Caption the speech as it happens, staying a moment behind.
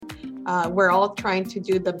We're all trying to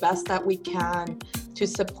do the best that we can to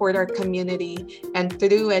support our community, and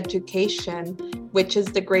through education, which is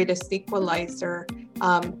the greatest equalizer,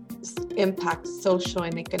 impact social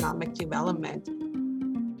and economic development.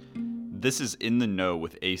 This is In the Know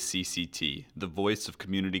with ACCT, the voice of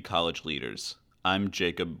community college leaders. I'm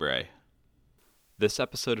Jacob Bray. This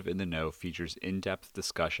episode of In the Know features in-depth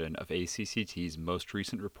discussion of ACCT's most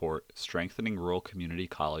recent report, Strengthening Rural Community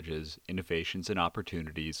Colleges, Innovations and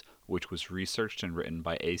Opportunities, which was researched and written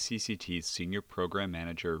by ACCT's Senior Program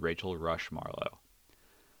Manager Rachel Rush Marlowe.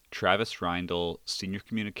 Travis Reindl, Senior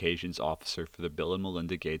Communications Officer for the Bill and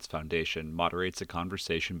Melinda Gates Foundation, moderates a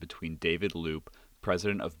conversation between David Loop,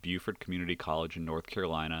 President of Buford Community College in North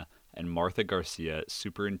Carolina, and Martha Garcia,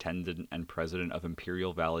 Superintendent and President of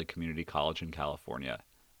Imperial Valley Community College in California.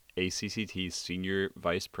 ACCT's Senior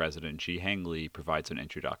Vice President Ji-Hang Lee provides an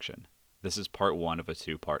introduction. This is part one of a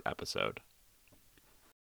two-part episode.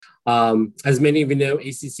 As many of you know,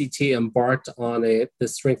 ACCT embarked on the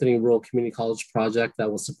Strengthening Rural Community College project that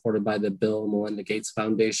was supported by the Bill and Melinda Gates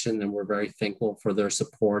Foundation, and we're very thankful for their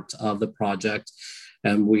support of the project.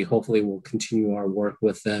 And we hopefully will continue our work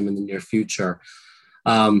with them in the near future.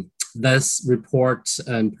 This report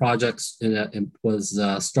and project was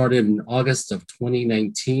started in August of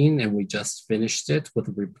 2019, and we just finished it with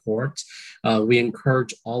a report. We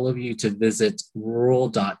encourage all of you to visit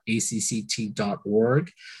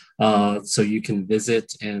rural.acct.org. So you can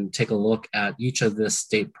visit and take a look at each of the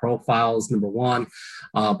state profiles, number one.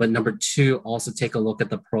 But number two, also take a look at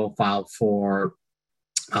the profile for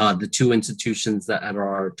the two institutions that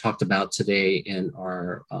are talked about today in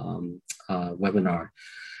our webinar.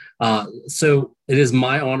 So it is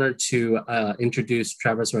my honor to introduce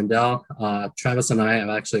Travis Reindl. Travis and I have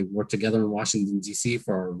actually worked together in Washington, D.C.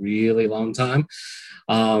 for a really long time,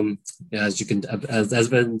 as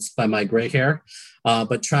evidenced by my gray hair.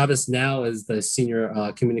 But Travis now is the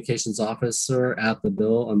Senior Communications Officer at the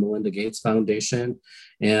Bill and Melinda Gates Foundation,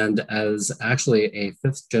 and as actually a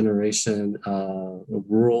fifth generation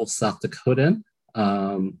rural South Dakotan.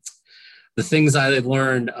 The things I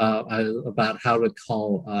learned about how to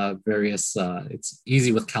call various, it's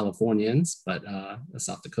easy with Californians, but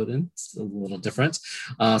South Dakotan, it's a little different.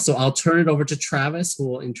 So I'll turn it over to Travis, who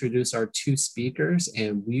will introduce our two speakers,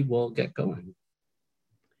 and we will get going.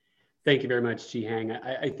 Thank you very much, Ji-Hang.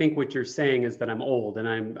 I think what you're saying is that I'm old, and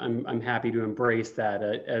I'm happy to embrace that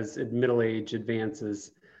as middle age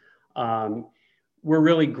advances. We're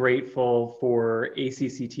really grateful for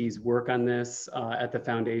ACCT's work on this at the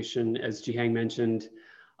foundation. As Ji-Hang mentioned,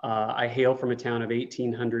 I hail from a town of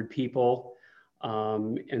 1,800 people,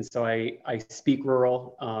 and so I speak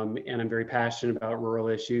rural, and I'm very passionate about rural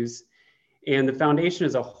issues. And the foundation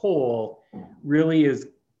as a whole really is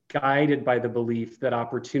guided by the belief that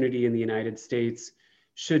opportunity in the United States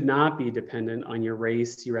should not be dependent on your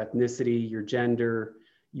race, your ethnicity, your gender,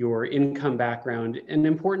 your income background, and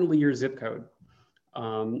importantly, your zip code.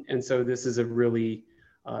 And so this is a really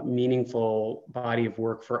meaningful body of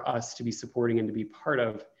work for us to be supporting and to be part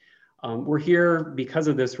of. We're here because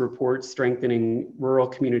of this report, Strengthening Rural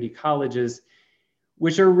Community Colleges,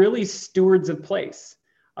 which are really stewards of place.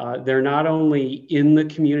 They're not only in the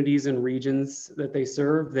communities and regions that they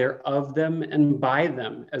serve, they're of them and by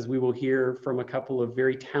them, as we will hear from a couple of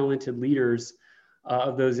very talented leaders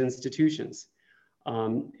of those institutions.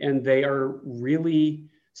 And they are really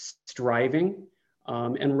striving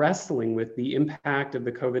and wrestling with the impact of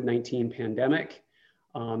the COVID-19 pandemic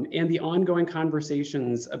and the ongoing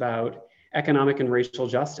conversations about economic and racial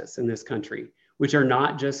justice in this country, which are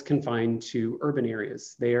not just confined to urban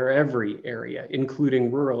areas. They are every area,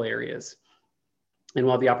 including rural areas. And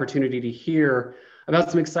we'll have the opportunity to hear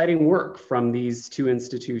about some exciting work from these two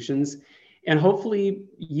institutions and hopefully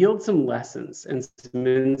yield some lessons and some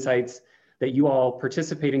insights that you all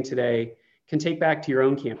participating today can take back to your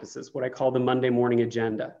own campuses, what I call the Monday morning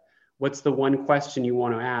agenda. What's the one question you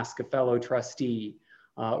want to ask a fellow trustee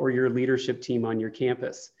or your leadership team on your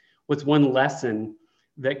campus? What's one lesson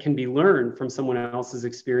that can be learned from someone else's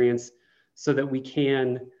experience so that we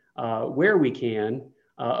can, where we can,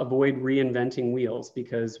 avoid reinventing wheels,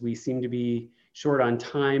 because we seem to be short on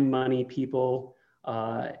time, money, people,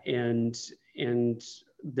 and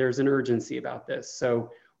there's an urgency about this.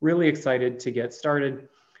 So really excited to get started.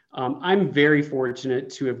 I'm very fortunate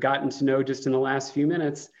to have gotten to know just in the last few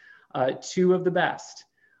minutes, two of the best.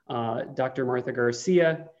 Dr. Martha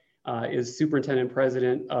Garcia is Superintendent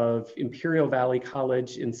President of Imperial Valley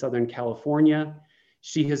College in Southern California.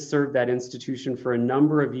 She has served that institution for a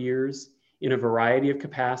number of years in a variety of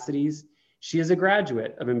capacities. She is a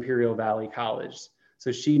graduate of Imperial Valley College,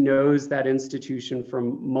 so she knows that institution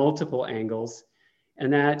from multiple angles.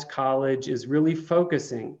 And that college is really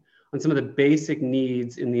focusing on some of the basic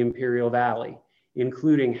needs in the Imperial Valley,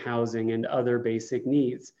 including housing and other basic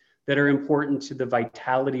needs that are important to the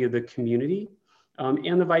vitality of the community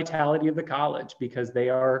and the vitality of the college, because they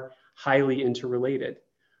are highly interrelated.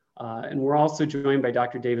 And we're also joined by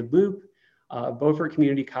Dr. David Loop, Beaufort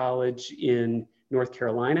Community College in North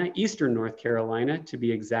Carolina, Eastern North Carolina to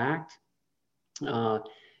be exact.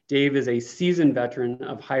 Dave is a seasoned veteran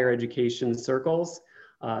of higher education circles,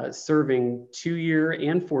 serving 2-year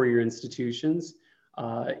and 4-year institutions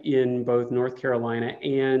in both North Carolina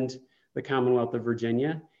and the Commonwealth of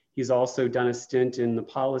Virginia. He's also done a stint in the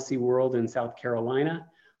policy world in South Carolina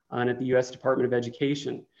and at the U.S. Department of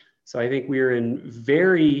Education. So I think we're in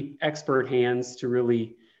very expert hands to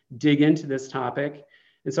really dig into this topic.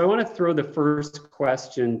 And so I want to throw the first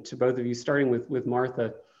question to both of you, starting with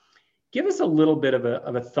Martha. Give us a little bit of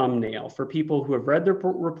a thumbnail for people who have read the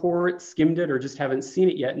report, skimmed it, or just haven't seen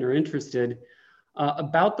it yet and are interested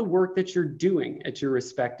about the work that you're doing at your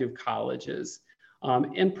respective colleges,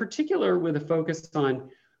 in particular with a focus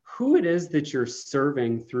on who it is that you're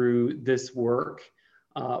serving through this work,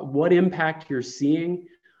 what impact you're seeing,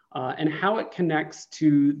 and how it connects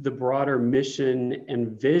to the broader mission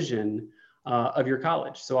and vision of your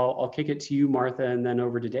college. So I'll kick it to you, Martha, and then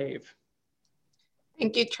over to Dave.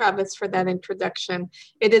 Thank you, Travis, for that introduction.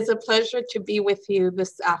 It is a pleasure to be with you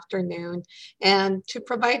this afternoon. And to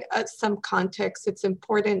provide some context, it's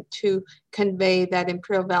important to convey that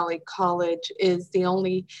Imperial Valley College is the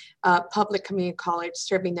only public community college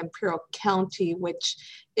serving Imperial County, which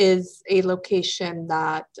is a location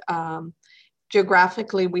that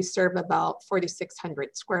geographically we serve about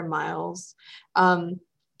 4,600 square miles.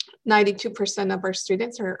 92% of our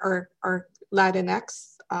students are Latinx,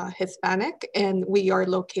 Hispanic, and we are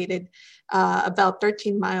located about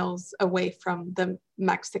 13 miles away from the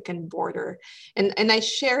Mexican border. And I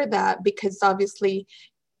share that because obviously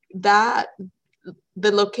that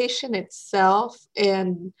the location itself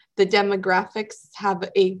and the demographics have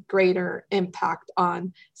a greater impact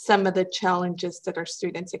on some of the challenges that our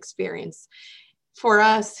students experience. For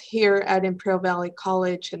us here at Imperial Valley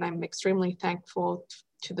College, and I'm extremely thankful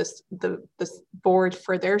to this board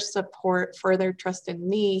for their support, for their trust in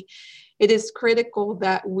me, it is critical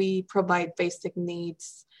that we provide basic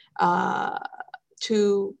needs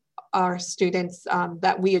to our students,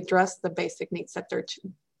 that we address the basic needs that they're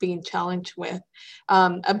being challenged with.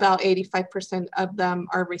 About 85% of them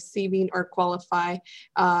are receiving or qualify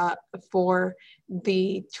for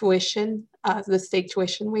the tuition, the state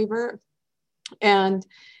tuition waiver. And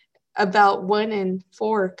about 1 in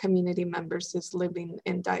 4 community members is living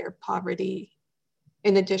in dire poverty.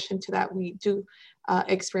 In addition to that, we do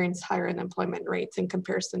experience higher unemployment rates in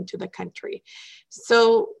comparison to the country.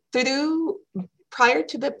 So prior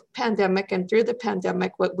to the pandemic and through the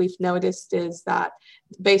pandemic, what we've noticed is that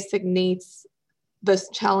basic needs, those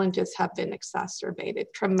challenges have been exacerbated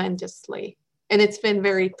tremendously. And it's been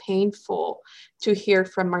very painful to hear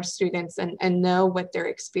from our students and know what they're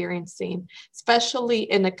experiencing, especially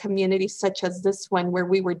in a community such as this one, where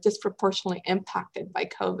we were disproportionately impacted by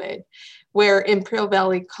COVID, where Imperial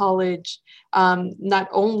Valley College not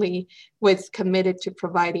only was committed to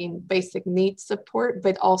providing basic needs support,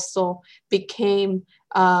 but also became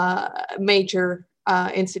a major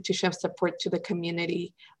institution of support to the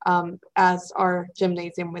community as our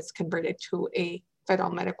gymnasium was converted to a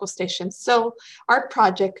federal medical station. So our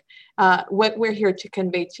project, what we're here to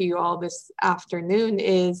convey to you all this afternoon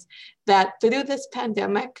is that through this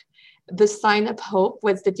pandemic, the sign of hope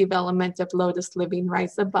was the development of Lotus Living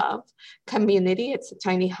Rise Above community. It's a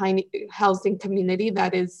tiny housing community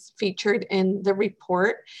that is featured in the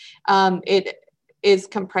report. It is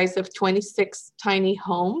comprised of 26 tiny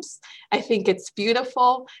homes. I think it's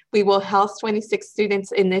beautiful. We will house 26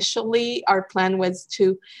 students initially. Our plan was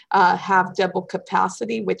to have double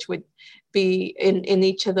capacity, which would be in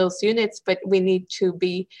each of those units, but we need to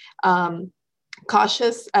be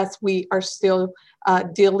cautious as we are still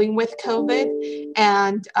dealing with COVID.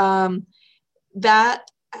 And that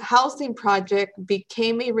housing project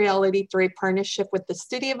became a reality through a partnership with the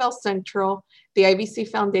City of El Centro, the IVC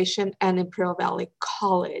Foundation, and Imperial Valley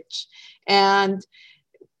College. And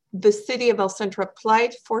the City of El Centro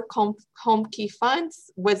applied for home key funds,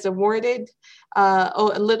 was awarded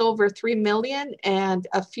a little over $3 million. And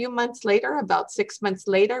a few months later, about 6 months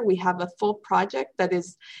later, we have a full project that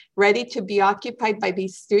is ready to be occupied by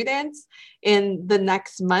these students in the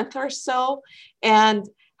next month or so. And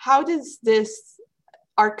how does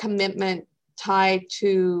our commitment tie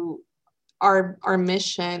to our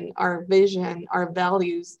mission, our vision, our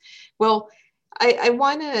values? Well, I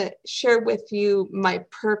want to share with you my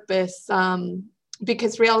purpose.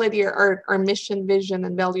 because reality, our mission, vision,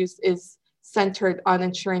 and values is centered on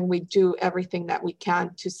ensuring we do everything that we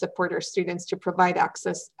can to support our students, to provide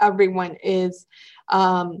access. Everyone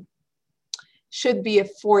should be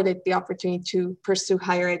afforded the opportunity to pursue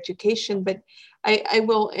higher education. But I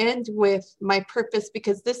will end with my purpose,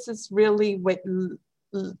 because this is really what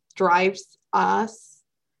drives us,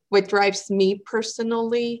 what drives me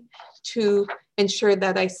personally, to ensure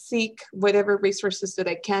that I seek whatever resources that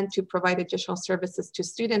I can to provide additional services to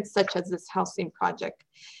students, such as this housing project.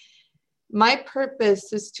 My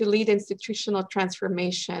purpose is to lead institutional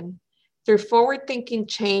transformation through forward-thinking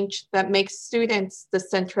change that makes students the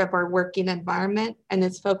center of our working environment and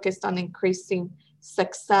is focused on increasing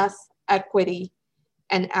success, equity,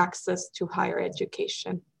 and access to higher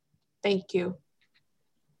education. Thank you.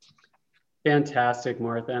 Fantastic,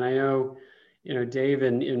 Martha. And I know, Dave,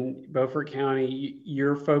 in Beaufort County,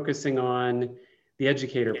 you're focusing on the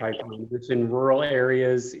educator pipeline, which in rural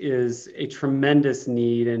areas is a tremendous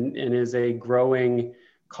need and is a growing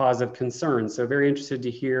cause of concern. So very interested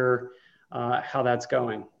to hear how that's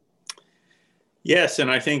going. Yes,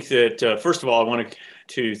 and I think that, first of all, I want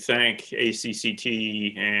to thank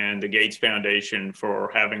ACCT and the Gates Foundation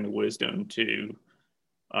for having the wisdom to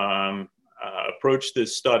approach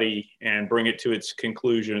this study and bring it to its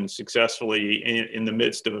conclusion successfully in the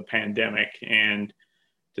midst of a pandemic, and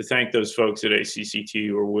to thank those folks at ACCT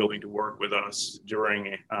who are willing to work with us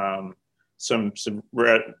during some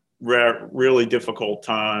really difficult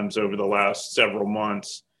times over the last several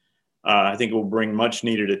months. I think it will bring much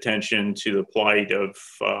needed attention to the plight of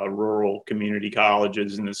rural community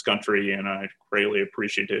colleges in this country, and I'm greatly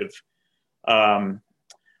appreciative.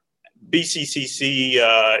 BCCC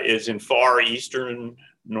is in far eastern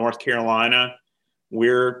North Carolina.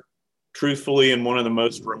 We're truthfully in one of the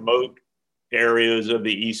most remote areas of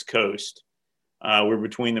the East Coast. We're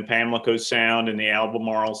between the Pamlico Sound and the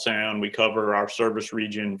Albemarle Sound. We cover our service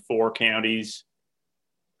region 4 counties.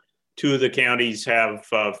 2 of the counties have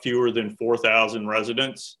fewer than 4,000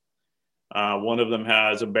 residents. One of them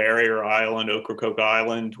has a barrier island, Ocracoke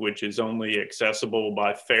Island, which is only accessible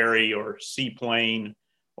by ferry or seaplane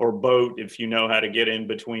or boat if you know how to get in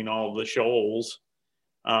between all the shoals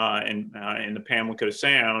in the Pamlico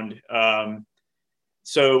Sound.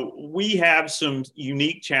 So we have some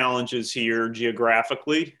unique challenges here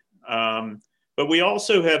geographically, but we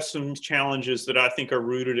also have some challenges that I think are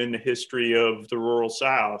rooted in the history of the rural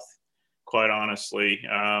South, quite honestly.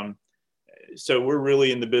 So we're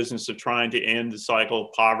really in the business of trying to end the cycle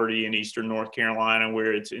of poverty in Eastern North Carolina,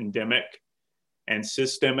 where it's endemic and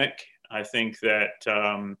systemic. I think that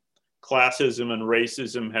classism and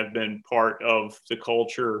racism have been part of the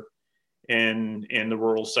culture in the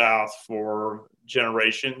rural South for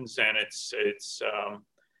generations, and it's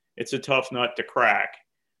a tough nut to crack.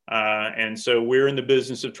 And so we're in the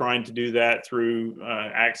business of trying to do that through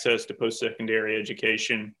access to post-secondary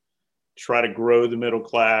education, try to grow the middle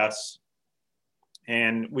class.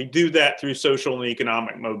 And we do that through social and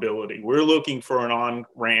economic mobility. We're looking for an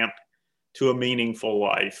on-ramp to a meaningful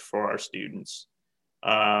life for our students.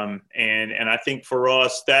 And I think for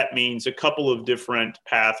us, that means a couple of different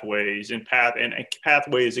pathways, and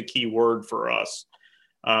pathway is a key word for us,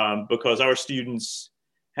 because our students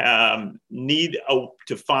need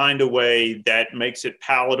to find a way that makes it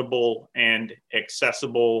palatable and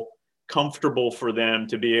accessible, comfortable for them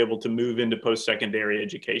to be able to move into post-secondary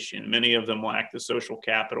education. Many of them lack the social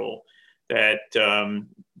capital that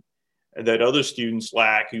other students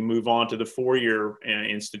lack who move on to the 4-year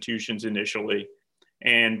institutions initially.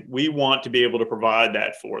 And we want to be able to provide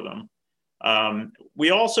that for them. We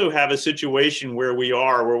also have a situation where we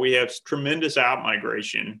have tremendous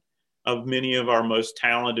outmigration of many of our most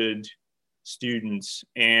talented students.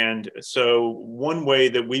 And so one way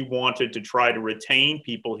that we wanted to try to retain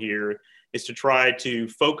people here is to try to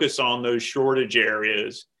focus on those shortage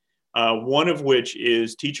areas, one of which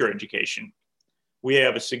is teacher education. We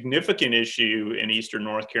have a significant issue in Eastern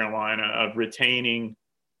North Carolina of retaining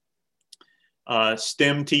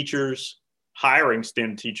STEM teachers, hiring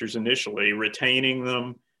STEM teachers initially, retaining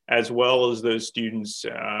them, as well as those students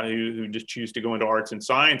who just choose to go into arts and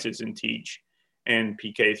sciences and teach and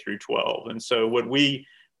PK through 12. And so what we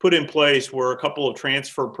put in place were a couple of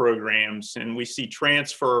transfer programs, and we see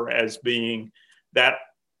transfer as being that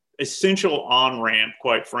essential on-ramp,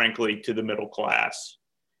 quite frankly, to the middle class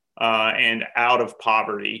and out of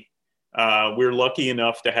poverty. We're lucky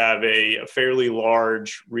enough to have a fairly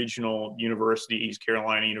large regional university, East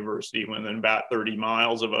Carolina University, within about 30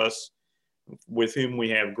 miles of us, with whom we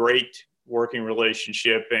have great working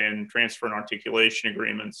relationship and transfer and articulation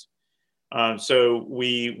agreements. So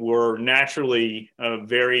we were naturally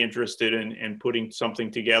very interested in putting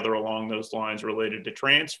something together along those lines related to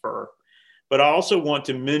transfer. But I also want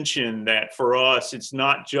to mention that for us, it's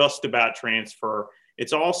not just about transfer.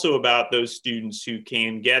 It's also about those students who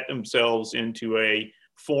can get themselves into a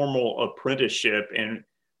formal apprenticeship, and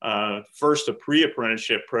first a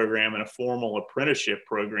pre-apprenticeship program and a formal apprenticeship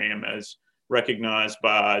program as recognized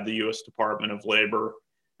by the U.S. Department of Labor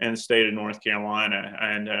and the state of North Carolina.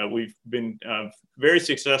 And we've been very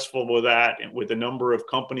successful with that with a number of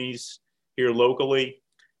companies here locally.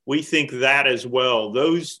 We think that as well,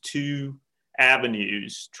 those two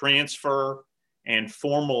avenues, transfer and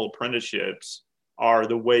formal apprenticeships, are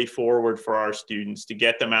the way forward for our students to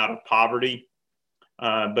get them out of poverty,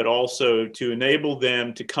 but also to enable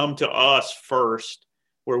them to come to us first,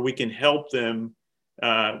 where we can help them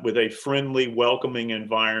with a friendly, welcoming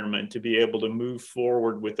environment to be able to move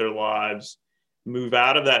forward with their lives, move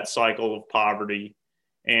out of that cycle of poverty,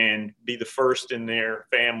 and be the first in their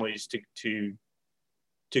families to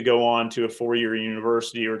go on to a four-year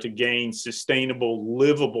university or to gain sustainable,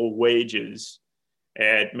 livable wages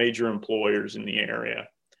at major employers in the area.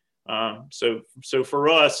 So for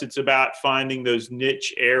us, it's about finding those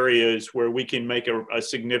niche areas where we can make a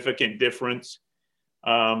significant difference.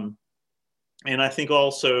 And I think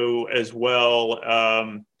also as well,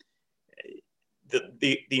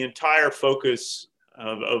 the entire focus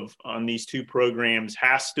on these two programs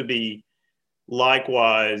has to be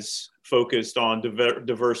likewise focused on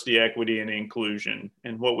diversity, equity, and inclusion,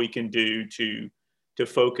 and what we can do to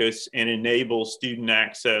focus and enable student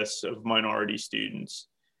access of minority students.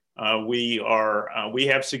 We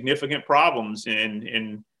have significant problems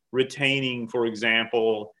in retaining, for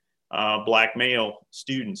example, Black male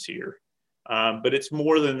students here. But it's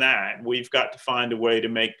more than that. We've got to find a way to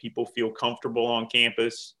make people feel comfortable on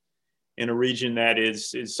campus in a region that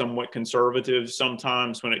is somewhat conservative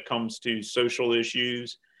sometimes when it comes to social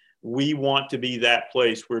issues. We want to be that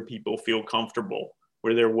place where people feel comfortable,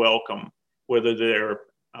 where they're welcome, whether they're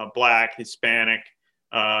Black, Hispanic,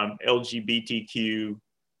 LGBTQ,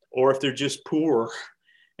 or if they're just poor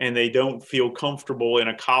and they don't feel comfortable in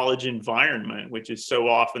a college environment, which is so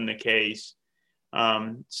often the case.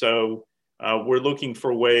 So we're looking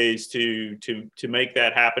for ways to make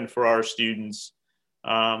that happen for our students.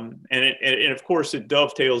 And of course, it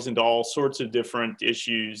dovetails into all sorts of different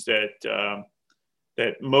issues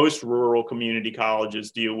that most rural community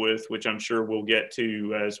colleges deal with, which I'm sure we'll get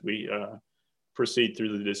to as we proceed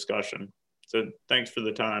through the discussion. So thanks for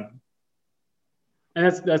the time. And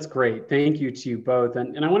that's great. Thank you to you both.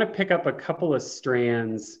 And I want to pick up a couple of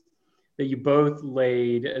strands that you both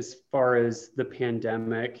laid as far as the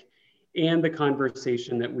pandemic and the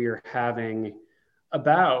conversation that we are having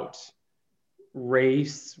about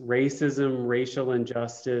race, racism, racial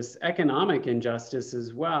injustice, economic injustice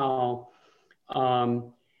as well.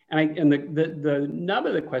 And the nub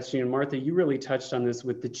of the question, and Martha, you really touched on this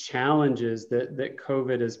with the challenges that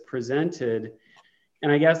COVID has presented. And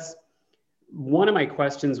I guess one of my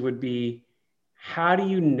questions would be, how do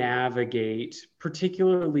you navigate,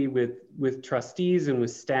 particularly with trustees and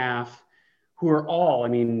with staff who are all,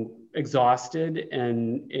 exhausted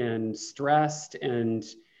and stressed, and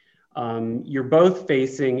you're both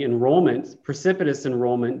facing precipitous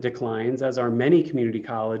enrollment declines, as are many community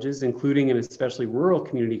colleges, including and especially rural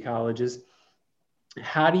community colleges.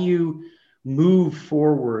 How do you move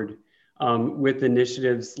forward with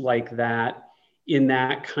initiatives like that in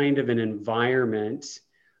that kind of an environment,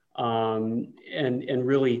 and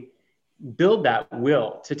really build that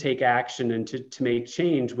will to take action and to make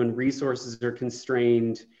change when resources are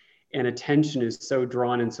constrained and attention is so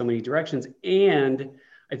drawn in so many directions? And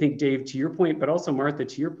I think, Dave, to your point, but also Martha,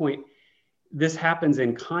 to your point, this happens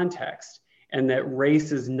in context, and that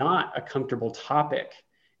race is not a comfortable topic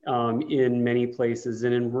in many places,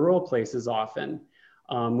 and in rural places often,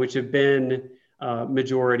 which have been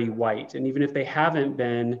majority white. And even if they haven't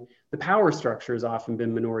been, the power structure has often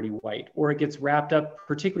been minority white, or it gets wrapped up,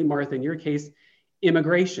 particularly Martha, in your case,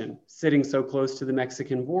 immigration, sitting so close to the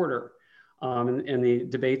Mexican border, and the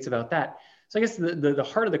debates about that. So I guess the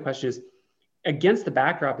heart of the question is, against the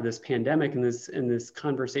backdrop of this pandemic and this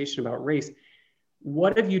conversation about race,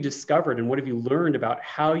 what have you discovered and what have you learned about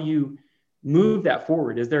how you move that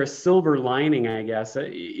forward? Is there a silver lining, I guess,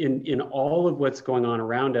 in all of what's going on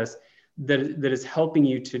around us that is helping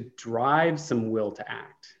you to drive some will to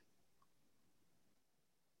act?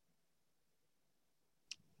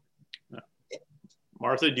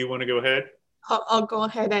 Martha, do you want to go ahead? I'll go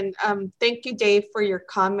ahead, and thank you, Dave, for your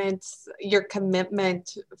comments. Your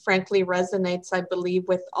commitment, frankly, resonates, I believe,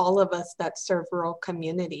 with all of us that serve rural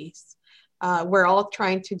communities. We're all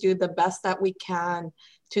trying to do the best that we can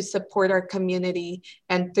to support our community,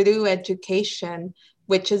 and through education,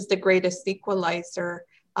 which is the greatest equalizer,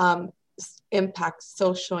 impacts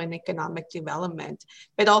social and economic development.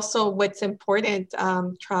 But also what's important,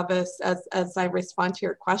 Travis, as I respond to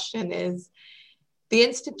your question, is the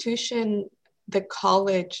institution, the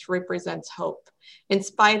college represents hope. In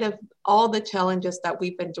spite of all the challenges that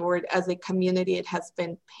we've endured as a community, it has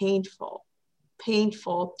been painful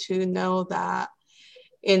to know that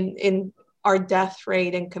in our death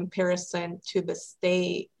rate in comparison to the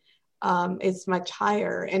state is much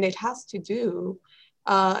higher. And it has to do,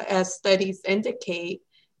 as studies indicate,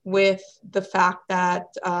 with the fact that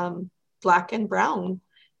Black and Brown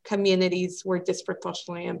communities were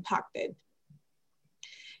disproportionately impacted.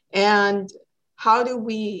 And how do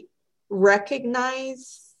we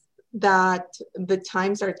recognize that the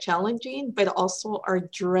times are challenging, but also are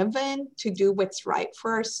driven to do what's right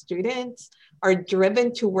for our students, are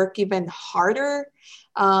driven to work even harder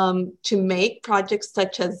to make projects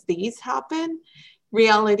such as these happen?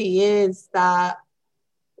 Reality is that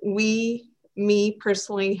me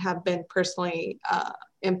personally, have been personally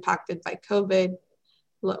impacted by COVID,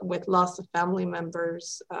 with loss of family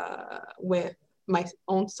members, with my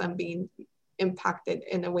own son being impacted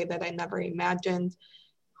in a way that I never imagined,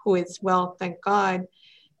 who is well, thank God.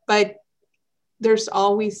 But there's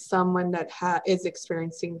always someone that is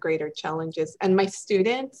experiencing greater challenges. And my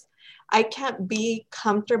students, I can't be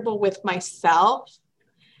comfortable with myself.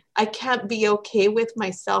 I can't be okay with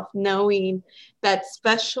myself knowing that,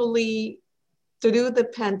 especially through the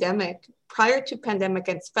pandemic, prior to pandemic,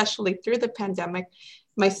 and especially through the pandemic,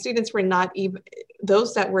 my students were not even,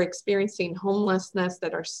 those that were experiencing homelessness,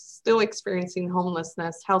 that are still experiencing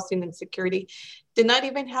homelessness, housing insecurity, did not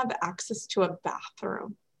even have access to a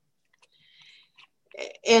bathroom.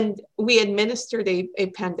 And we administered a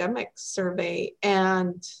pandemic survey,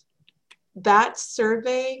 and that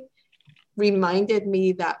survey reminded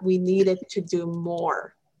me that we needed to do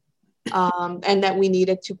more, and that we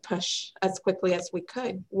needed to push as quickly as we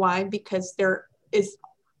could. Why? Because there is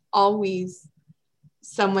always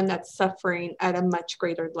someone that's suffering at a much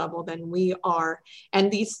greater level than we are. And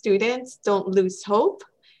these students don't lose hope.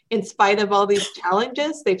 In spite of all these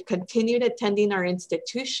challenges, they've continued attending our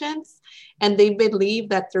institutions, and they believe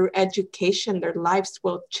that through education, their lives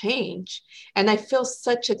will change. And I feel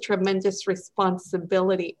such a tremendous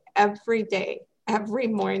responsibility every day, every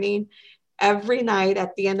morning, every night.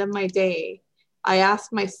 At the end of my day, I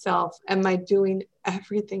ask myself, am I doing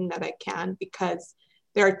everything that I can? Because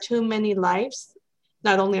there are too many lives,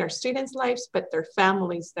 not only our students' lives, but their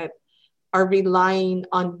families, that are relying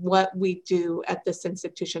on what we do at this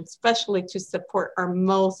institution, especially to support our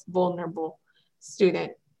most vulnerable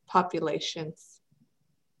student populations.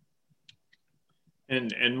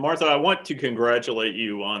 And Martha, I want to congratulate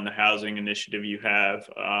you on the housing initiative you have.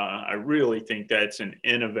 I really think that's an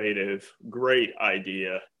innovative, great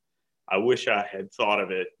idea. I wish I had thought of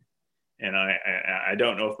it. And I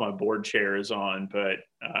don't know if my board chair is on, but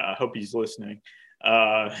I hope he's listening.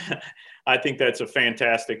 I think that's a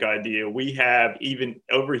fantastic idea. We have, even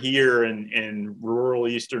over here in rural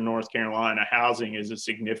Eastern North Carolina, housing is a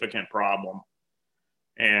significant problem,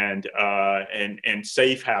 and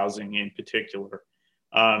safe housing in particular.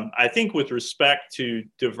 I think with respect to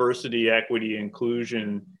diversity, equity,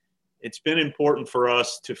 inclusion, it's been important for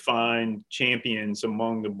us to find champions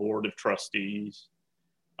among the board of trustees.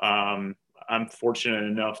 I'm fortunate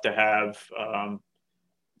enough to have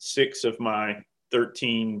 6 of my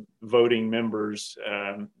 13 voting members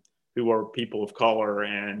who are people of color,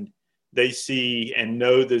 and they see and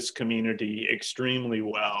know this community extremely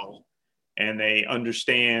well, and they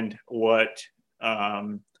understand what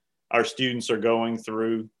our students are going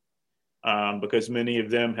through, because many of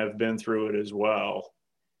them have been through it as well.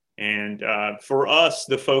 And for us,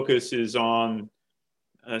 the focus is on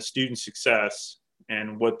student success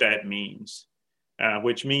and what that means.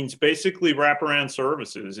 Which means basically wraparound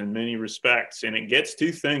services in many respects. And it gets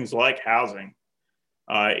to things like housing.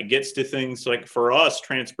 It gets to things like, for us,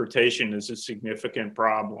 transportation is a significant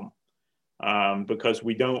problem because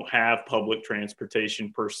we don't have public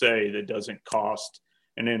transportation per se that doesn't cost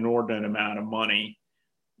an inordinate amount of money.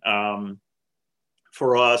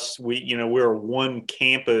 For us, we're one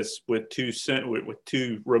campus with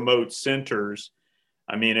two remote centers.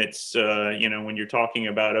 I mean, it's, when you're talking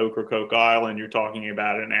about Ocracoke Island, you're talking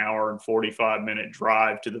about an hour and 45-minute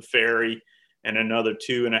drive to the ferry and another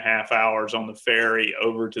 2.5 hours on the ferry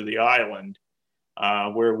over to the island,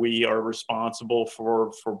 where we are responsible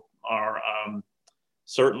for our,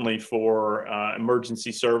 certainly for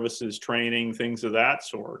emergency services training, things of that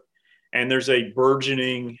sort. And there's a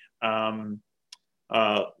burgeoning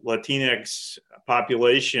Latinx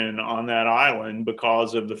population on that island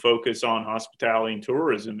because of the focus on hospitality and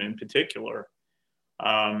tourism in particular.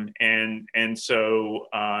 And so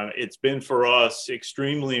it's been for us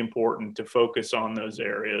extremely important to focus on those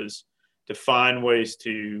areas, to find ways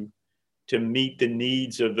to meet the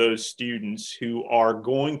needs of those students who are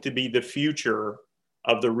going to be the future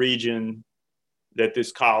of the region that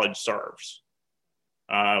this college serves.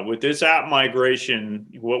 With this out-migration,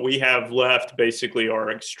 what we have left basically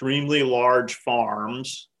are extremely large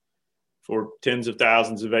farms for tens of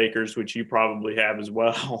thousands of acres, which you probably have as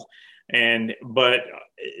well. But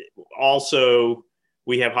also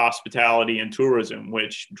we have hospitality and tourism,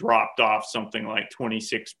 which dropped off something like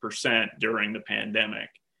 26% during the pandemic.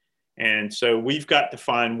 And so we've got to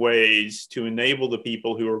find ways to enable the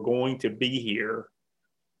people who are going to be here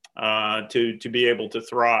to be able to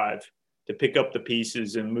thrive, to pick up the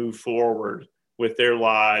pieces and move forward with their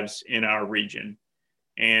lives in our region.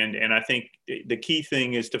 And I think the key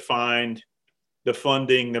thing is to find the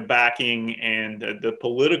funding, the backing, and the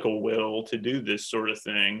political will to do this sort of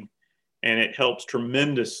thing. And it helps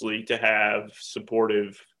tremendously to have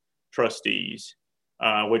supportive trustees,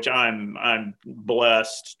 which I'm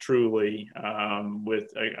blessed truly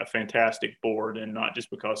with a fantastic board, and not just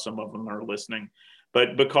because some of them are listening,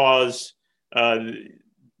 but because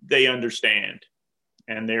they understand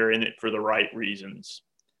and they're in it for the right reasons.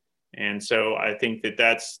 And so I think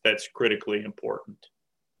that's critically important.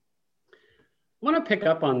 I want to pick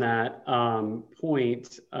up on that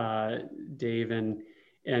point, Dave, and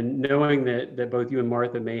knowing that both you and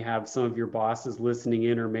Martha may have some of your bosses listening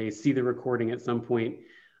in or may see the recording at some point.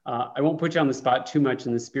 I won't put you on the spot too much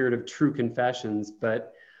in the spirit of true confessions,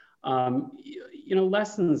 but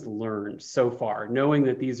lessons learned so far, knowing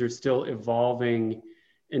that these are still evolving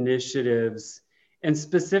initiatives. And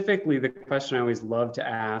specifically, the question I always love to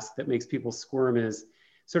ask that makes people squirm is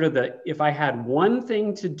sort of if I had one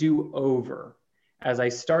thing to do over, as I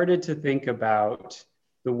started to think about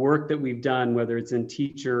the work that we've done, whether it's in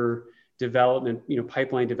teacher development,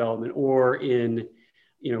 pipeline development, or in,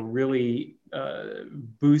 really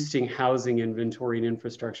boosting housing inventory and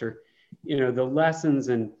infrastructure, the lessons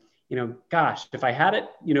and, gosh, if I had it,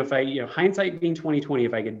 hindsight being 2020,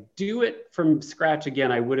 if I could do it from scratch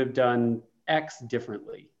again, I would have done X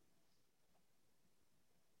differently.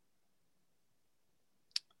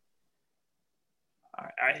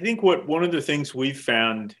 I think one of the things we've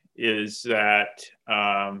found is that,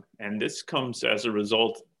 and this comes as a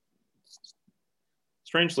result,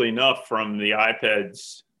 strangely enough, from the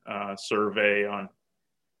IPEDS survey on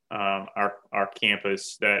our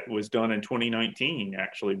campus that was done in 2019,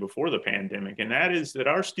 actually before the pandemic. And that is that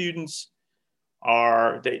our students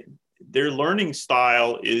their learning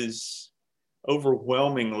style is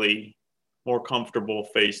overwhelmingly more comfortable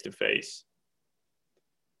face-to-face.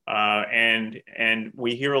 And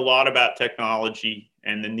we hear a lot about technology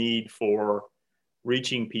and the need for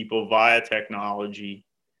reaching people via technology,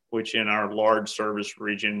 which in our large service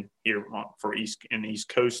region here in East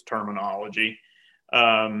Coast terminology,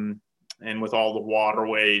 and with all the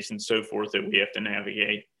waterways and so forth that we have to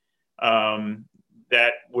navigate,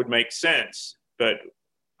 that would make sense. But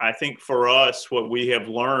I think for us, what we have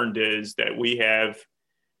learned is that we have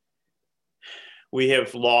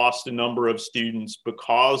lost a number of students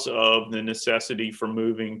because of the necessity for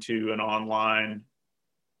moving to an online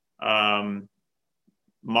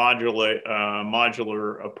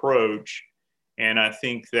modular approach. And I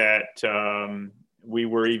think that we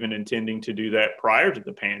were even intending to do that prior to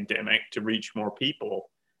the pandemic to reach more people.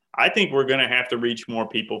 I think we're going to have to reach more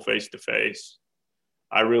people face to face.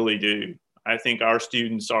 I really do. I think our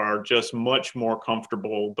students are just much more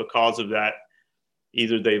comfortable because of that.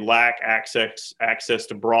 Either they lack access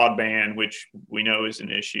to broadband, which we know is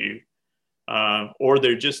an issue, or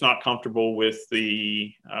they're just not comfortable with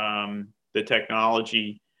the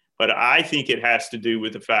technology. But I think it has to do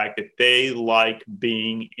with the fact that they like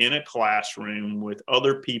being in a classroom with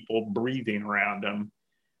other people breathing around them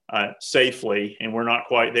safely, and we're not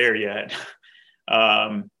quite there yet.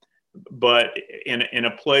 But in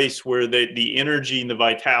a place where the energy and the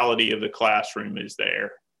vitality of the classroom is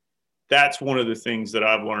there. That's one of the things that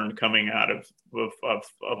I've learned coming out of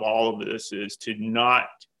all of this, is to not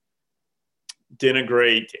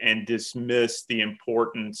denigrate and dismiss the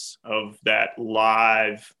importance of that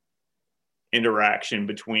live interaction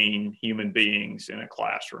between human beings in a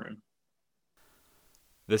classroom.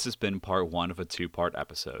 This has been part 1 of a 2-part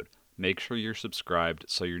episode. Make sure you're subscribed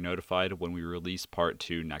so you're notified when we release part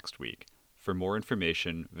 2 next week. For more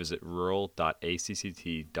information, visit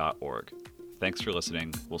rural.acct.org. Thanks for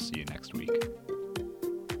listening. We'll see you next week.